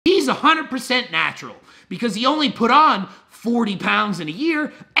he's 100% natural because he only put on 40 pounds in a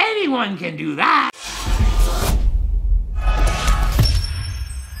year. Anyone can do that.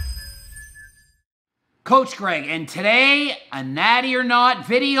 Coach Greg, and today a Natty or Not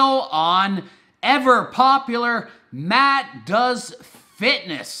video on ever popular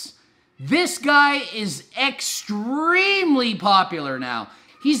MattDoesFitness. This guy is extremely popular now.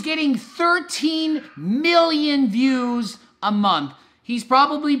 He's getting 13 million views a month. He's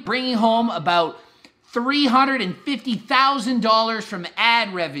probably bringing home about $350,000 from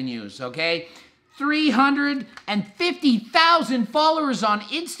ad revenues, okay? 350,000 followers on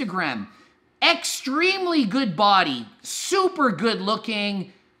Instagram. Extremely good body, super good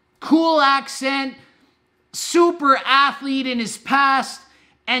looking, cool accent, super athlete in his past,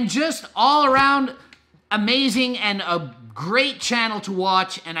 and just all around amazing and a great channel to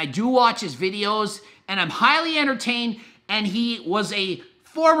watch. And I do watch his videos and I'm highly entertained. And he was a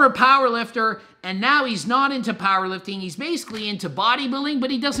former powerlifter and now he's not into powerlifting. He's basically into bodybuilding,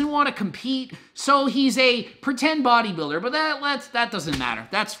 but he doesn't want to compete. So he's a pretend bodybuilder, but that doesn't matter.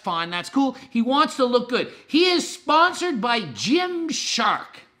 That's fine, that's cool. He wants to look good. He is sponsored by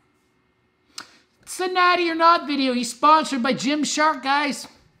Gymshark. It's the Natty or Not video. He's sponsored by Gymshark, guys.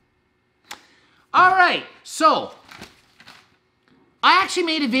 All right, so I actually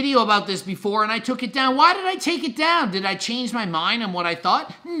made a video about this before and I took it down. Why did I take it down? Did I change my mind on what I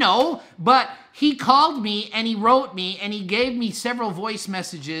thought? No, but he called me and he wrote me and he gave me several voice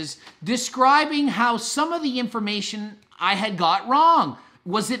messages describing how some of the information I had got wrong.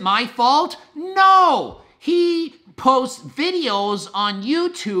 Was it my fault? No. He posts videos on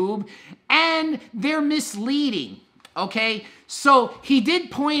YouTube and they're misleading. Okay, so he did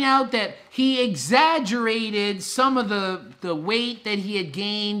point out that he exaggerated some of the weight that he had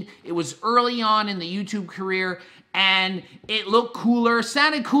gained. It was early on in the YouTube career and it looked cooler,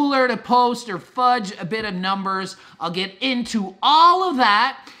 sounded cooler to post or fudge a bit of numbers. I'll get into all of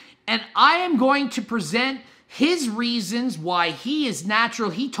that and I am going to present his reasons why he is natural.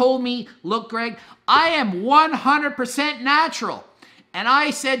 He told me, look, Greg, I am 100% natural. And I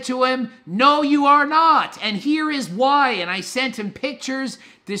said to him, no, you are not. And here is why. And I sent him pictures,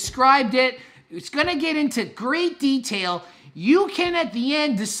 described it. It's going to get into great detail. You can, at the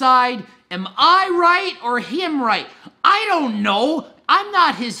end, decide, am I right or him right? I don't know. I'm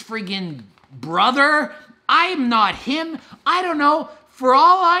not his friggin' brother. I'm not him. I don't know. For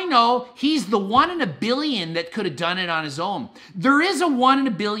all I know, he's the 1 in a billion that could have done it on his own. There is a 1 in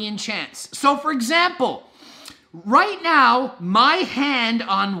a billion chance. So, for example, right now, my hand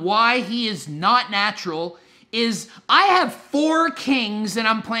on why he is not natural is I have 4 kings and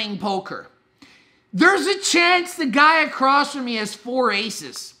I'm playing poker. There's a chance the guy across from me has 4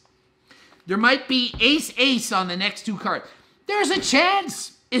 aces. There might be ace-ace on the next 2 cards. There's a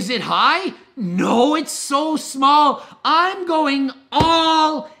chance. Is it high? No, it's so small. I'm going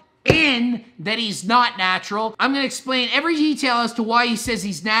all in that he's not natural. I'm going to explain every detail as to why he says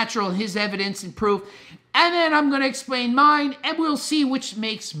he's natural, his evidence and proof. And then I'm going to explain mine, and we'll see which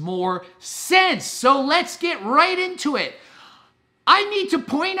makes more sense. So let's get right into it. I need to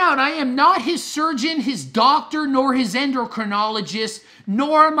point out I am not his surgeon, his doctor, nor his endocrinologist,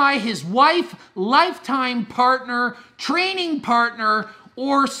 nor am I his wife, lifetime partner, training partner,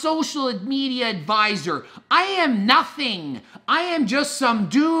 or social media advisor. I am nothing. I am just some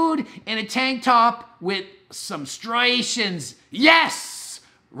dude in a tank top with some striations. Yes,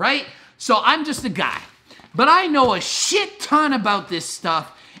 right? So I'm just a guy. But I know a shit ton about this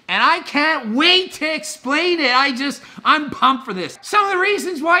stuff, and I can't wait to explain it. I'm pumped for this. Some of the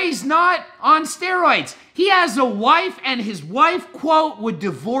reasons why he's not on steroids. He has a wife, and his wife, quote, would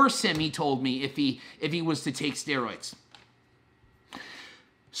divorce him, he told me, if he was to take steroids.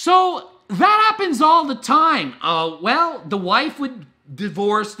 So that happens all the time. Well, the wife would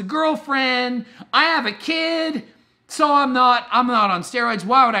divorce the girlfriend. I have a kid, so I'm not on steroids.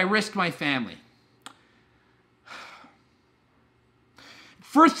 Why would I risk my family?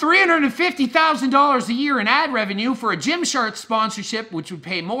 For $350,000 a year in ad revenue, for a Gymshark sponsorship, which would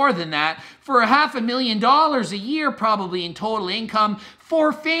pay more than that, for $500,000 a year probably in total income,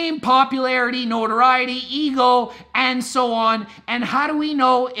 for fame, popularity, notoriety, ego, and so on. And how do we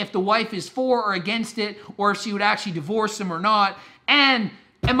know if the wife is for or against it, or if she would actually divorce him or not? And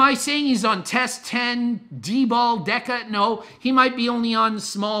am I saying he's on test 10, D-ball, DECA? No, he might be only on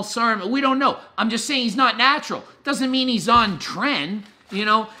small SARM. We don't know. I'm just saying he's not natural. Doesn't mean he's on trend. You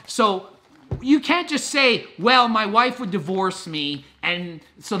know, so you can't just say, well, my wife would divorce me, and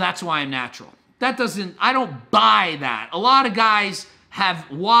so that's why I'm natural. I don't buy that. A lot of guys have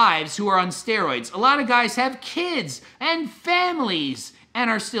wives who are on steroids. A lot of guys have kids and families and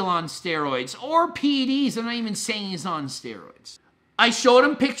are still on steroids, or PEDs. I'm not even saying he's on steroids. I showed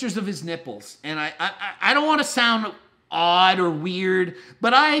him pictures of his nipples, and I don't want to sound odd or weird,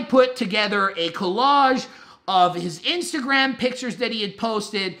 but I put together a collage of his Instagram pictures that he had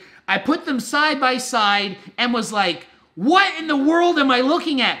posted. I put them side by side and was like, what in the world am I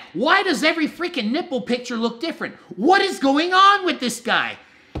looking at? Why does every freaking nipple picture look different? What is going on with this guy?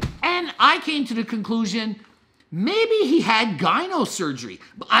 And I came to the conclusion, maybe he had gyno surgery.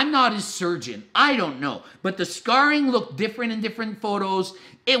 I'm not his surgeon. I don't know. But the scarring looked different in different photos.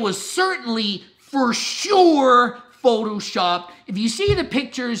 It was certainly, for sure, Photoshop. If you see the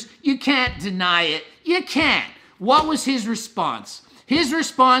pictures, you can't deny it. You can't. What was his response? His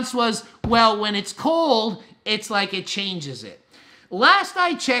response was, well, when it's cold, it's like it changes it. Last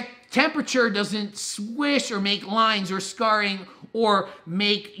I checked, temperature doesn't swish or make lines or scarring or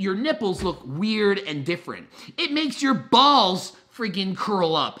make your nipples look weird and different. It makes your balls friggin'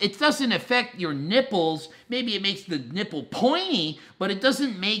 curl up. It doesn't affect your nipples. Maybe it makes the nipple pointy, but it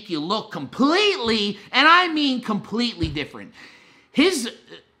doesn't make you look completely, and I mean completely different. His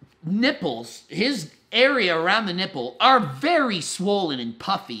nipples, his area around the nipple are very swollen and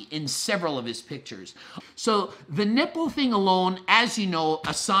puffy in several of his pictures. So the nipple thing alone, as you know,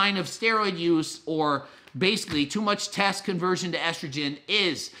 a sign of steroid use or basically too much test conversion to estrogen,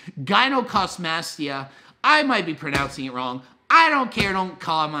 is gynecomastia. I might be pronouncing it wrong. I don't care, don't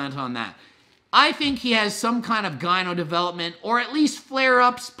comment on that. I think he has some kind of gyno development, or at least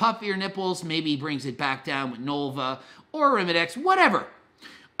flare-ups, puffier nipples. Maybe he brings it back down with Nolva or Arimidex, whatever.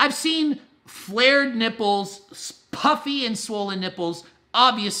 I've seen flared nipples, puffy and swollen nipples,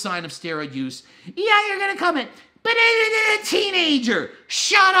 obvious sign of steroid use. Yeah, you're gonna comment, but a teenager,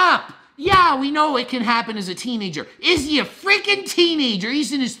 shut up. Yeah, we know it can happen as a teenager. Is he a freaking teenager?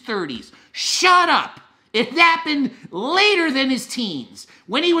 He's in his 30s. Shut up. It happened later than his teens.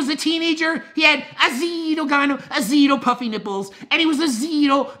 When he was a teenager, he had a zero puffy nipples, and he was a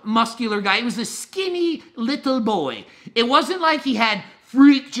zero muscular guy. He was a skinny little boy. It wasn't like he had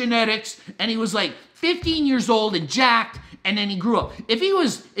freak genetics, and he was like 15 years old and jacked, and then he grew up. If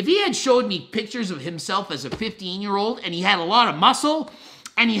he had showed me pictures of himself as a 15-year-old, and he had a lot of muscle,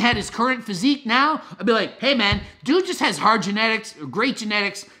 and he had his current physique now, I'd be like, hey man, dude just has hard genetics, great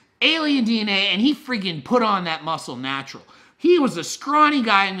genetics, alien DNA, and he friggin' put on that muscle natural. He was a scrawny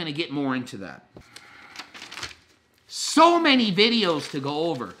guy. I'm gonna get more into that. So many videos to go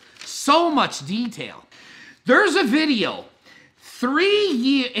over, so much detail. There's a video, 3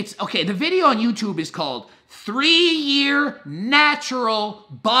 year, the video on YouTube is called 3-Year Natural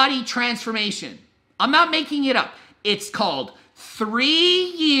Body Transformation. I'm not making it up. It's called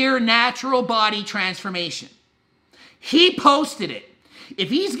 3-Year Natural Body Transformation. He posted it. If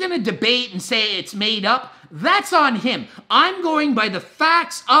he's gonna debate and say it's made up, that's on him. I'm going by the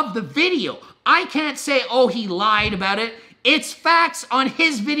facts of the video. I can't say, oh, he lied about it. It's facts on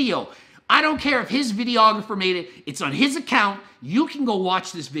his video. I don't care if his videographer made it. It's on his account. You can go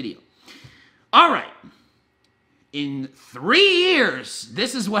watch this video. All right. In 3 years,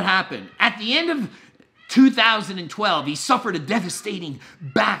 this is what happened. At the end of 2012, he suffered a devastating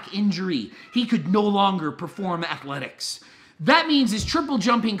back injury. He could no longer perform athletics. That means his triple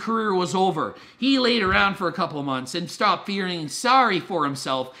jumping career was over. He laid around for a couple of months and stopped feeling sorry for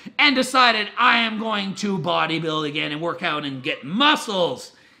himself and decided, I am going to bodybuild again and work out and get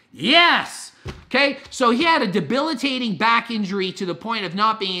muscles. Yes! Okay, so he had a debilitating back injury to the point of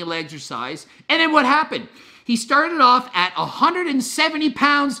not being able to exercise. And then what happened? He started off at 170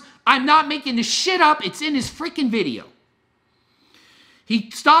 pounds. I'm not making this shit up. It's in his freaking video. He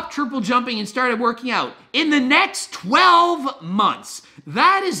stopped triple jumping and started working out. In the next 12 months,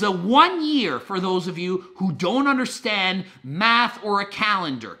 that is a 1 year for those of you who don't understand math or a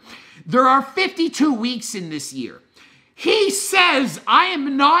calendar. There are 52 weeks in this year. He says, I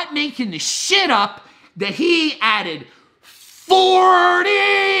am not making this shit up, that he added 40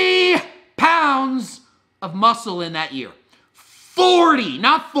 pounds of muscle in that year. 40,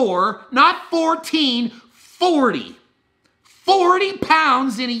 not 4, not 14, 40. 40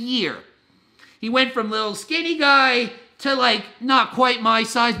 pounds in a year. He went from little skinny guy to like not quite my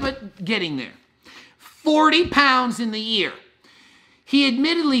size, but getting there. 40 pounds in the year. He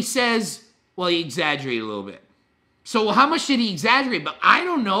admittedly says, well, he exaggerated a little bit. So how much did he exaggerate? But I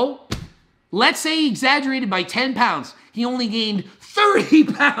don't know. Let's say he exaggerated by 10 pounds. He only gained 30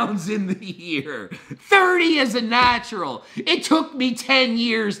 pounds in the year. 30 as a natural. It took me 10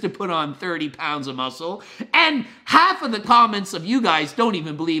 years to put on 30 pounds of muscle. And half of the comments of you guys don't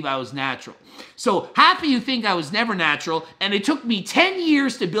even believe I was natural. So half of you think I was never natural, and it took me 10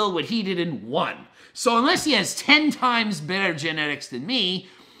 years to build what he did in 1. So unless he has 10 times better genetics than me,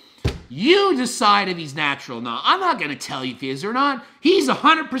 you decide if he's natural or not. I'm not going to tell you if he is or not. He's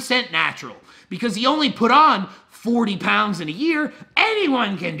 100% natural because he only put on 40 pounds in a year.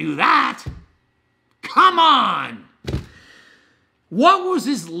 Anyone can do that. Come on. What was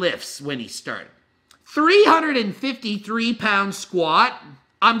his lifts when he started? 353-pound squat.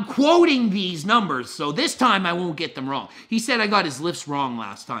 I'm quoting these numbers, so this time I won't get them wrong. He said I got his lifts wrong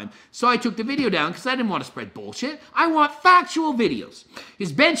last time, so I took the video down because I didn't want to spread bullshit. I want factual videos.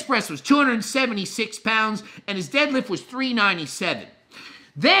 His bench press was 276 pounds, and his deadlift was 397.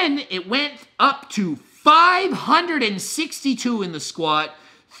 Then it went up to 562 in the squat,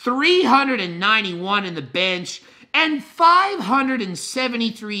 391 in the bench, and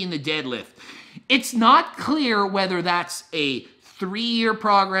 573 in the deadlift. It's not clear whether that's a 3-year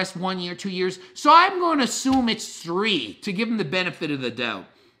progress, 1 year, 2 years. So I'm going to assume it's 3 to give him the benefit of the doubt.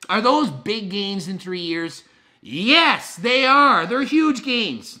 Are those big gains in 3 years? Yes, they are. They're huge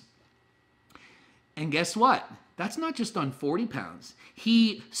gains. And guess what? That's not just on 40 pounds.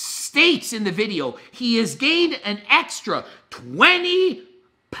 He states in the video he has gained an extra 20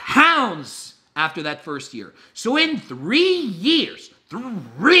 pounds after that first year. So in 3 years,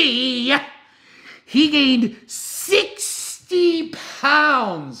 he gained 60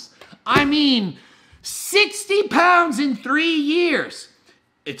 pounds. I mean, 60 pounds in 3 years.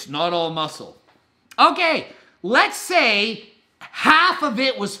 It's not all muscle. Okay, let's say half of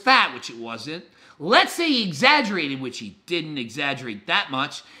it was fat, which it wasn't. Let's say he exaggerated, which he didn't exaggerate that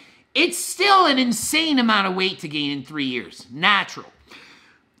much. It's still an insane amount of weight to gain in 3 years. Natural.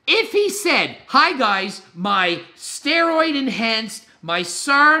 If he said, hi guys, my steroid enhanced, my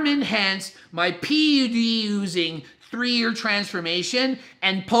SARM enhanced, my PUD using 3-year transformation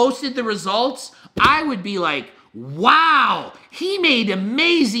and posted the results, I would be like, wow, he made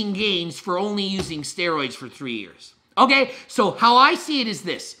amazing gains for only using steroids for 3 years. Okay, so how I see it is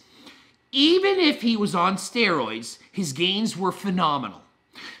this. Even if he was on steroids, his gains were phenomenal.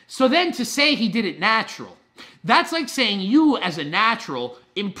 So then to say he did it natural, that's like saying you as a natural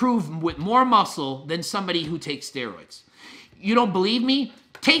improve with more muscle than somebody who takes steroids. You don't believe me?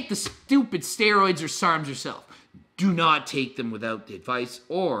 Take the stupid steroids or SARMs yourself. Do not take them without the advice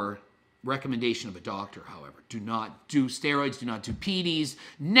or recommendation of a doctor, however. Do not do steroids, do not do PDs,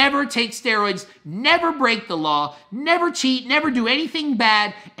 never take steroids, never break the law, never cheat, never do anything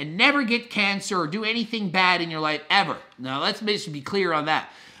bad, and never get cancer or do anything bad in your life ever. Now, let's be clear on that.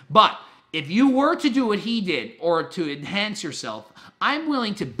 But if you were to do what he did or to enhance yourself, I'm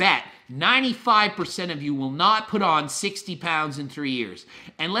willing to bet 95% of you will not put on 60 pounds in 3 years.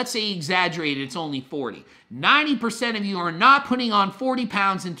 And let's say he exaggerated, it's only 40. 90% of you are not putting on 40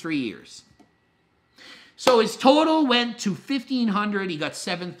 pounds in 3 years. So his total went to 1,500. He got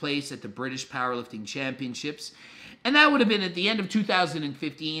 7th place at the British Powerlifting Championships. And that would have been at the end of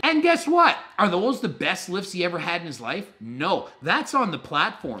 2015. And guess what? Are those the best lifts he ever had in his life? No, that's on the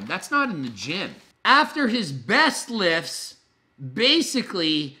platform. That's not in the gym. After his best lifts,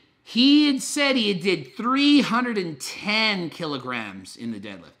 basically, he had said he did 310 kilograms in the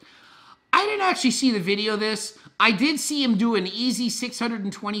deadlift. I didn't actually see the video of this. I did see him do an easy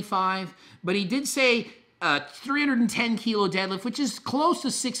 625, but he did say 310 kilo deadlift, which is close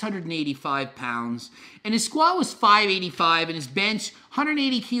to 685 pounds. And his squat was 585, and his bench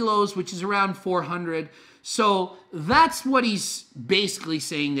 180 kilos, which is around 400. So that's what he's basically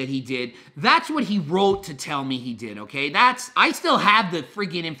saying that he did. That's what he wrote to tell me he did, okay? I still have the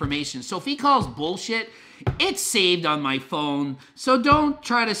freaking information. So if he calls bullshit, it's saved on my phone. So don't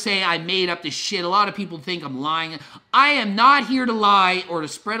try to say I made up this shit. A lot of people think I'm lying. I am not here to lie or to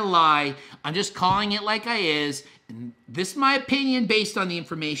spread a lie. I'm just calling it like I is. And this is my opinion based on the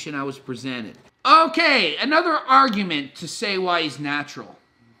information I was presented. Okay, another argument to say why he's natural.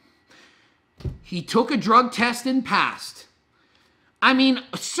 He took a drug test and passed. I mean,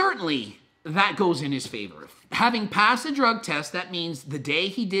 certainly that goes in his favor. Having passed a drug test, that means the day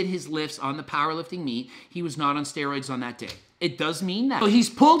he did his lifts on the powerlifting meet, he was not on steroids on that day. It does mean that. So he's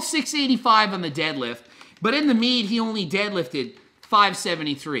pulled 685 on the deadlift, but in the meet, he only deadlifted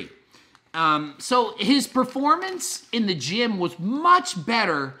 573. So his performance in the gym was much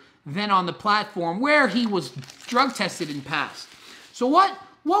better than on the platform where he was drug tested and passed. So what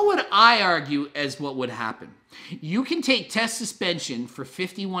would I argue as what would happen? You can take test suspension for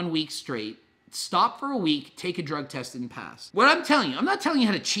 51 weeks straight, stop for a week, take a drug test, and pass. What I'm telling you, I'm not telling you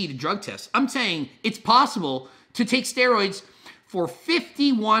how to cheat a drug test. I'm saying it's possible to take steroids for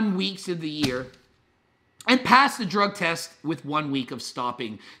 51 weeks of the year and pass the drug test with 1 week of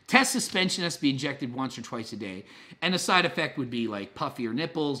stopping. Test suspension has to be injected once or twice a day. And the side effect would be like puffier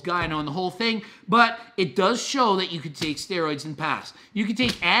nipples, gyno, and the whole thing. But it does show that you could take steroids and pass. You could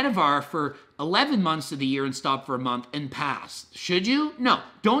take Anavar for 11 months of the year and stop for a month and pass. Should you? No.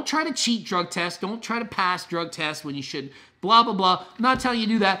 Don't try to cheat drug tests. Don't try to pass drug tests when you should. Blah, blah, blah. I'm not telling you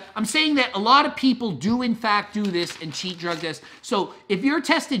to do that. I'm saying that a lot of people do, in fact, do this and cheat drug tests. So if you're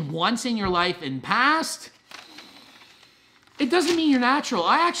tested once in your life and passed, it doesn't mean you're natural.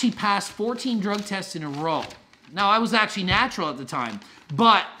 I actually passed 14 drug tests in a row. Now, I was actually natural at the time,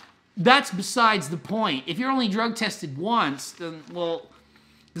 but that's besides the point. If you're only drug tested once, then, well,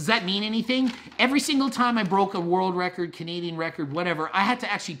 does that mean anything? Every single time I broke a world record, Canadian record, whatever, I had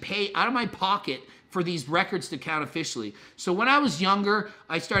to actually pay out of my pocket for these records to count officially. So when I was younger,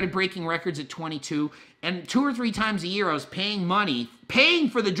 I started breaking records at 22, and 2 or 3 times a year I was paying money, paying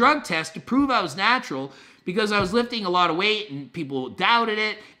for the drug test to prove I was natural, because I was lifting a lot of weight and people doubted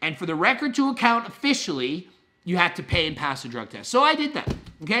it, and for the record to count officially, you had to pay and pass a drug test. So I did that,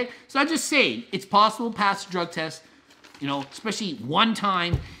 okay? So I'm just saying, it's possible to pass a drug test, you know, especially one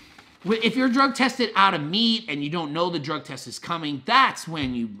time. If you're drug tested out of meat and you don't know the drug test is coming, that's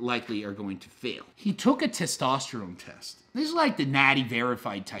when you likely are going to fail. He took a testosterone test. This is like the Natty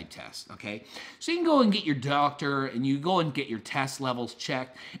verified type test, okay? So you can go and get your doctor and you go and get your test levels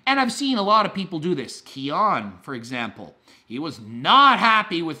checked. And I've seen a lot of people do this. Keon, for example, he was not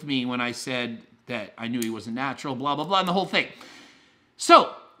happy with me when I said that I knew he wasn't natural, blah, blah, blah, and the whole thing.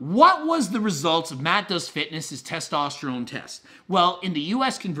 So, what was the results of MattDoesFitness' testosterone test? Well, in the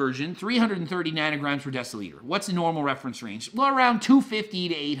US conversion, 330 nanograms per deciliter. What's the normal reference range? Well, around 250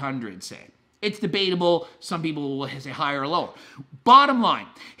 to 800, say. It's debatable. Some people will say higher or lower. Bottom line,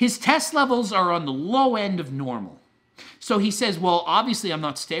 his test levels are on the low end of normal. So he says, well, obviously I'm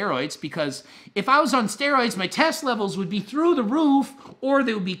not steroids, because if I was on steroids, my test levels would be through the roof, or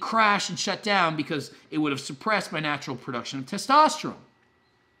they would be crashed and shut down because it would have suppressed my natural production of testosterone.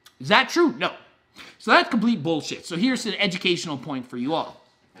 Is that true? No. So that's complete bullshit. So here's an educational point for you all.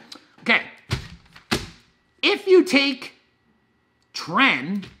 Okay. If you take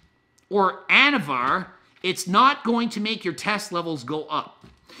Tren or Anavar, it's not going to make your test levels go up.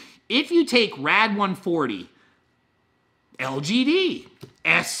 If you take Rad 140, LGD,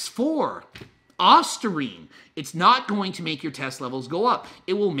 S4, Ostarine, it's not going to make your test levels go up.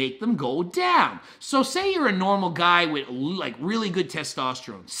 It will make them go down. So say you're a normal guy with like really good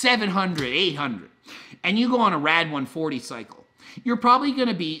testosterone, 700, 800, and you go on a Rad 140 cycle. You're probably going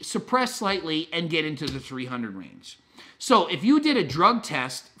to be suppressed slightly and get into the 300 range. So if you did a drug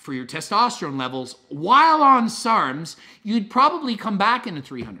test for your testosterone levels while on SARMs, you'd probably come back in the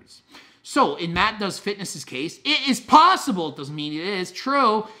 300s. So in MattDoesFitness' case, it is possible, it doesn't mean it is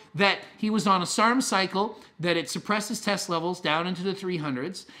true, that he was on a SARM cycle, that it suppressed his test levels down into the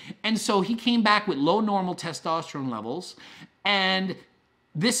 300s, and so he came back with low normal testosterone levels, and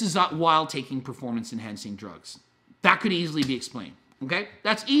this is while taking performance-enhancing drugs. That could easily be explained, okay?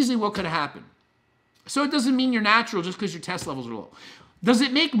 That's easily what could have happened. So it doesn't mean you're natural just because your test levels are low. Does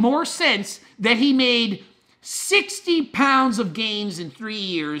it make more sense that he made 60 pounds of gains in 3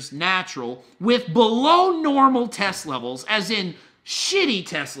 years natural with below normal test levels, as in shitty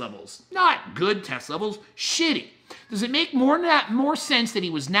test levels? Not good test levels, shitty. Does it make more sense that he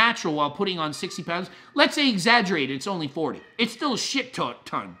was natural while putting on 60 pounds? Let's say exaggerated, it's only 40. It's still a shit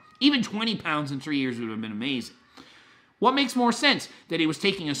ton. Even 20 pounds in 3 years would have been amazing. What makes more sense? That he was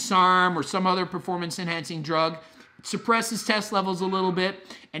taking a SARM or some other performance-enhancing drug, suppressed his test levels a little bit,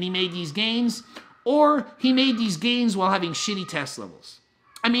 and he made these gains? Or he made these gains while having shitty test levels?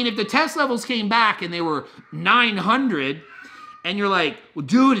 I mean, if the test levels came back and they were 900, and you're like, well,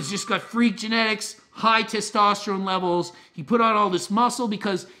 dude, it's just got freak genetics, high testosterone levels, he put on all this muscle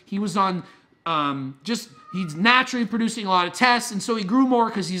because he was on he's naturally producing a lot of tests, and so he grew more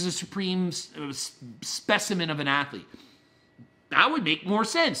because he's a supreme specimen of an athlete. That would make more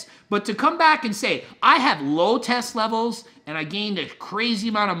sense. But to come back and say, I have low test levels and I gained a crazy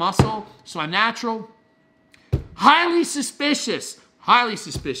amount of muscle, so I'm natural, highly suspicious. Highly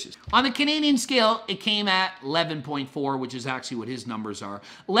suspicious. On the Canadian scale, it came at 11.4, which is actually what his numbers are.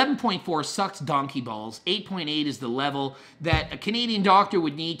 11.4 sucks donkey balls. 8.8 is the level that a Canadian doctor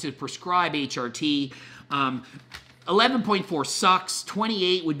would need to prescribe HRT. 11.4 sucks.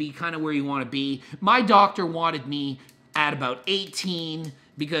 28 would be kind of where you want to be. My doctor wanted me at about 18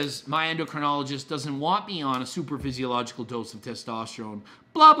 because my endocrinologist doesn't want me on a super physiological dose of testosterone.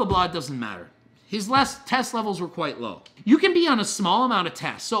 Blah, blah, blah, it doesn't matter. His test levels were quite low. You can be on a small amount of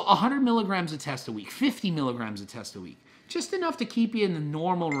tests, so 100 milligrams of test a week, 50 milligrams of test a week, just enough to keep you in the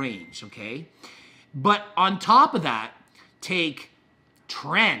normal range, okay? But on top of that, take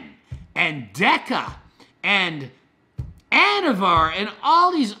Tren and Deca and Anavar and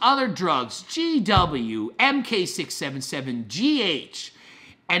all these other drugs, GW, MK677, GH,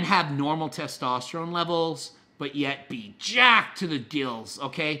 and have normal testosterone levels, but yet be jacked to the gills,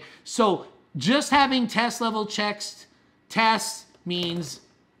 okay? So just having test level tests means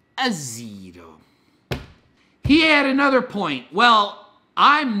a 0. He had another point. Well,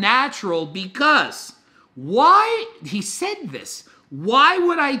 I'm natural because why, he said this, why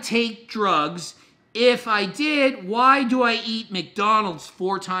would I take drugs? If I did, why do I eat McDonald's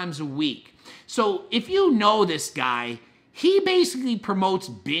 4 times a week? So if you know this guy, he basically promotes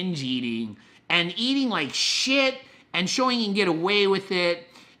binge eating and eating like shit and showing he can get away with it.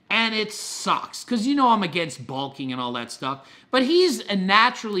 And it sucks because you know I'm against bulking and all that stuff. But he's a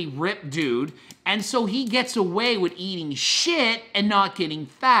naturally ripped dude. And so he gets away with eating shit and not getting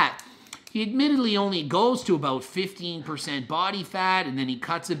fat. He admittedly only goes to about 15% body fat, and then he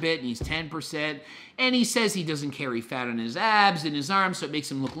cuts a bit, and he's 10%. And he says he doesn't carry fat on his abs and his arms, so it makes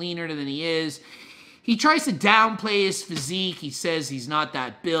him look leaner than he is. He tries to downplay his physique. He says he's not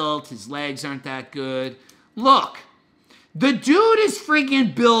that built, his legs aren't that good. Look, the dude is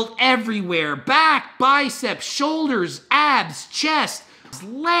freaking built everywhere. Back, biceps, shoulders, abs, chest,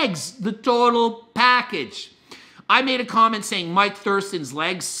 legs, the total package. I made a comment saying Mike Thurston's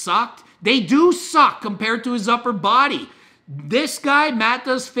legs sucked. They do suck compared to his upper body. This guy,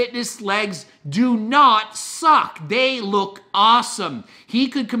 MattDoesFitness legs do not suck. They look awesome. He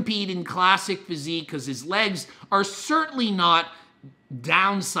could compete in classic physique because his legs are certainly not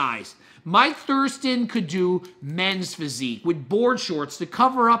downsized. Mike Thurston could do men's physique with board shorts to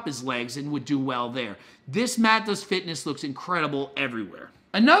cover up his legs and would do well there. This MattDoesFitness looks incredible everywhere.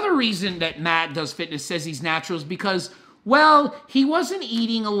 Another reason that MattDoesFitness says he's natural is because, well, he wasn't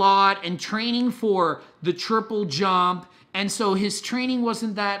eating a lot and training for the triple jump, and so his training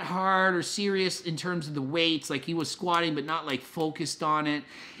wasn't that hard or serious in terms of the weights. Like, he was squatting but not like focused on it,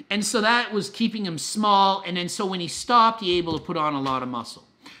 and so that was keeping him small. And then so when he stopped, he was able to put on a lot of muscle.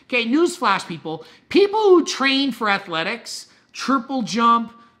 Okay, newsflash, people who train for athletics, triple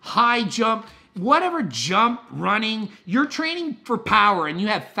jump, high jump, whatever jump, running, you're training for power and you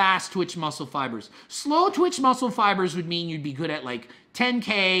have fast twitch muscle fibers. Slow twitch muscle fibers would mean you'd be good at like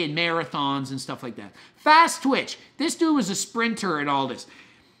 10K and marathons and stuff like that. Fast twitch. This dude was a sprinter and all this.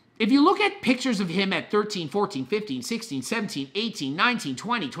 If you look at pictures of him at 13, 14, 15, 16, 17, 18, 19,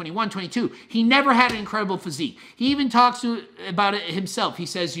 20, 21, 22, he never had an incredible physique. He even talks about it himself. He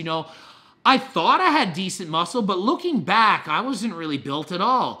says, you know, I thought I had decent muscle, but looking back, I wasn't really built at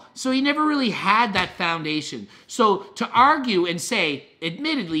all. So he never really had that foundation. So to argue and say,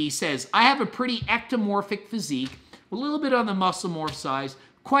 admittedly, he says, I have a pretty ectomorphic physique, a little bit on the muscle morph size,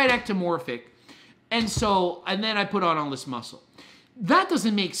 quite ectomorphic. And then I put on all this muscle. That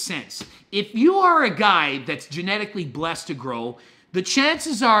doesn't make sense. If you are a guy that's genetically blessed to grow, the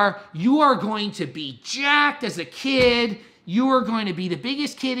chances are you are going to be jacked as a kid. You are going to be the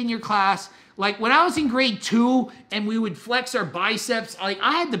biggest kid in your class. Like when I was in grade 2 and we would flex our biceps, like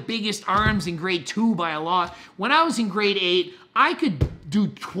I had the biggest arms in grade 2 by a lot. When I was in grade 8, I could do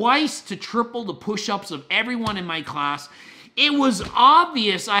twice to triple the push-ups of everyone in my class. It was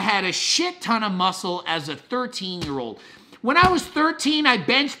obvious I had a shit ton of muscle as a 13-year-old. When I was 13, I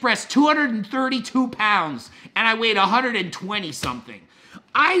bench pressed 232 pounds and I weighed 120 something.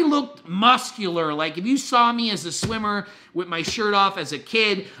 I looked muscular. Like if you saw me as a swimmer with my shirt off as a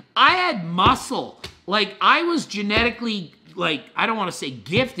kid, I had muscle. Like I was genetically, like, I don't want to say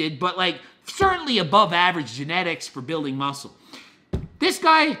gifted, but like certainly above average genetics for building muscle. This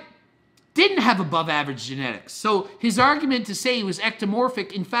guy didn't have above average genetics. So his argument to say he was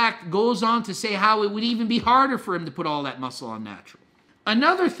ectomorphic, in fact, goes on to say how it would even be harder for him to put all that muscle on natural.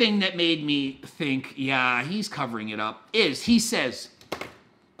 Another thing that made me think, yeah, he's covering it up, is he says,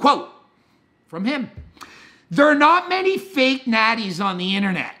 quote from him, there are not many fake natties on the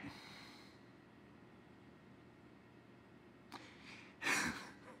internet.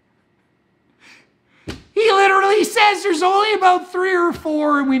 He literally says there's only about 3 or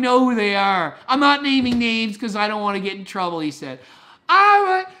 4 and we know who they are. I'm not naming names because I don't want to get in trouble, he said.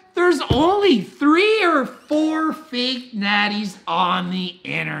 There's only 3 or 4 fake natties on the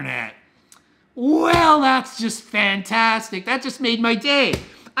internet. Well, that's just fantastic. That just made my day.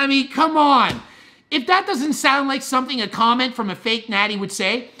 I mean, come on. If that doesn't sound like something a comment from a fake natty would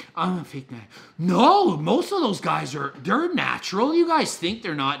say, I'm a fake natty. No, most of those guys they're natural. You guys think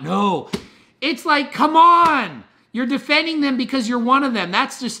they're not. No. It's like, come on. You're defending them because you're one of them.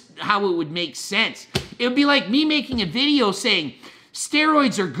 That's just how it would make sense. It would be like me making a video saying,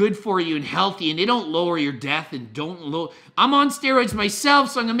 Steroids are good for you and healthy, and they don't lower your death and I'm on steroids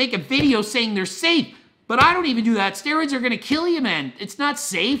myself, so I'm going to make a video saying they're safe. But I don't even do that. Steroids are going to kill you, man. It's not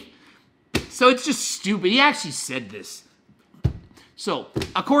safe. So it's just stupid. He actually said this. So,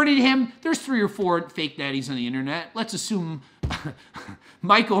 according to him, there's 3 or 4 fake natties on the internet. Let's assume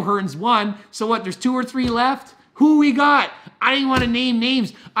Michael Hearn's one. So what, there's 2 or 3 left? Who we got? I didn't want to name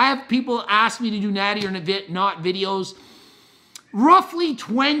names. I have people ask me to do Natty or Not videos. Roughly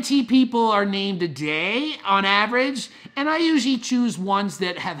 20 people are named a day on average, and I usually choose ones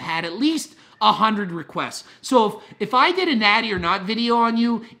that have had at least 100 requests. So if I did a Natty or Not video on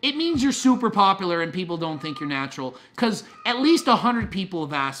you, it means you're super popular and people don't think you're natural, because at least 100 people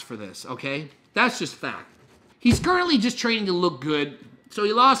have asked for this, okay? That's just fact. He's currently just training to look good. So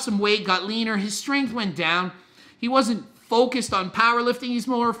he lost some weight, got leaner, his strength went down. He wasn't focused on powerlifting, he's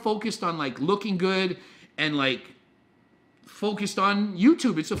more focused on like looking good and like focused on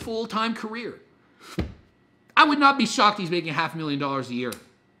YouTube. It's a full-time career. I would not be shocked he's making $500,000 a year.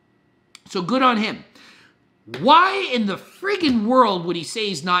 So good on him. Why in the friggin' world would he say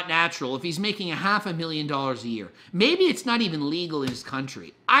he's not natural if he's making $500,000 a year? Maybe it's not even legal in his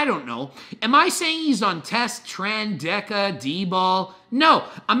country. I don't know. Am I saying he's on test, tren, deca, D-ball? No,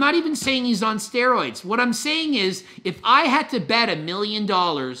 I'm not even saying he's on steroids. What I'm saying is, if I had to bet $1 million,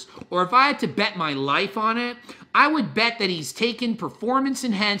 or if I had to bet my life on it, I would bet that he's taken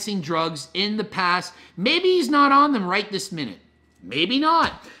performance-enhancing drugs in the past. Maybe he's not on them right this minute. Maybe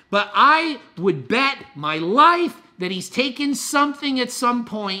not. But I would bet my life that he's taken something at some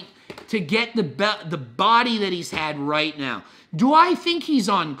point to get the body that he's had right now. Do I think he's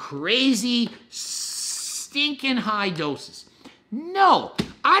on crazy, stinking high doses? No.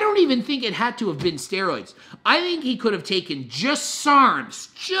 I don't even think it had to have been steroids. I think he could have taken just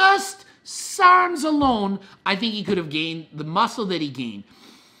SARMs. Just SARMs alone, I think he could have gained the muscle that he gained.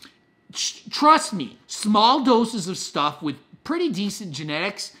 Trust me, small doses of stuff with pretty decent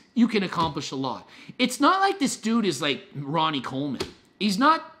genetics, you can accomplish a lot. It's not like this dude is like Ronnie Coleman. He's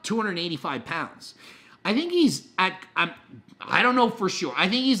not 285 pounds. I think he's at, I don't know for sure. I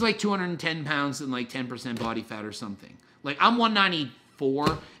think he's like 210 pounds and like 10% body fat or something. Like I'm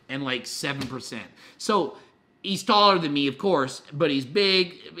 194 and like 7%. So he's taller than me, of course, but he's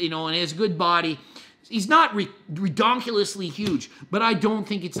big, you know, and he has a good body. He's not redonkulously huge, but I don't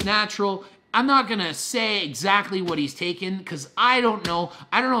think it's natural. I'm not going to say exactly what he's taken because I don't know.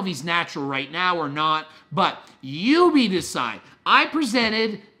 I don't know if he's natural right now or not, but you be decide. I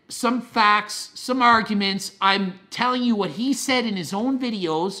presented some facts, some arguments. I'm telling you what he said in his own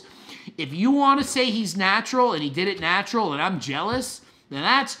videos. If you want to say he's natural and he did it natural and I'm jealous, then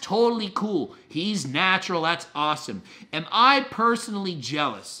that's totally cool. He's natural. That's awesome. Am I personally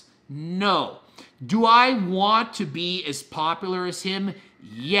jealous? No. Do I want to be as popular as him?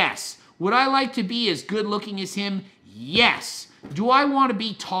 Yes. Would I like to be as good looking as him? Yes. Do I want to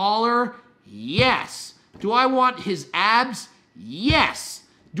be taller? Yes. Do I want his abs? Yes.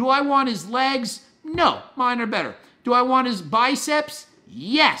 Do I want his legs? No, mine are better. Do I want his biceps?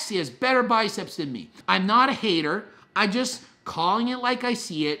 Yes, he has better biceps than me. I'm not a hater. I'm just calling it like I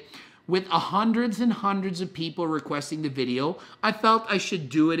see it. With hundreds and hundreds of people requesting the video, I felt I should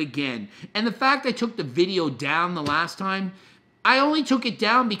do it again. And the fact I took the video down the last time, I only took it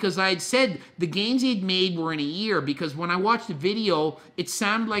down because I had said the gains he'd made were in a year, because when I watched the video, it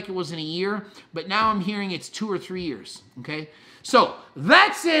sounded like it was in a year, but now I'm hearing it's 2 or 3 years, okay? So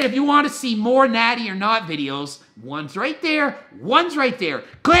that's it. If you want to see more Natty or Not videos, one's right there, one's right there.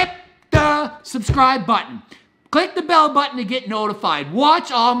 Click the subscribe button. Click the bell button to get notified.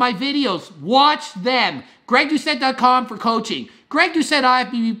 Watch all my videos. Watch them. GregDoucette.com for coaching. Greg Doucette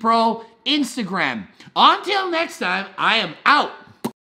IFBB Pro, Instagram. Until next time, I am out.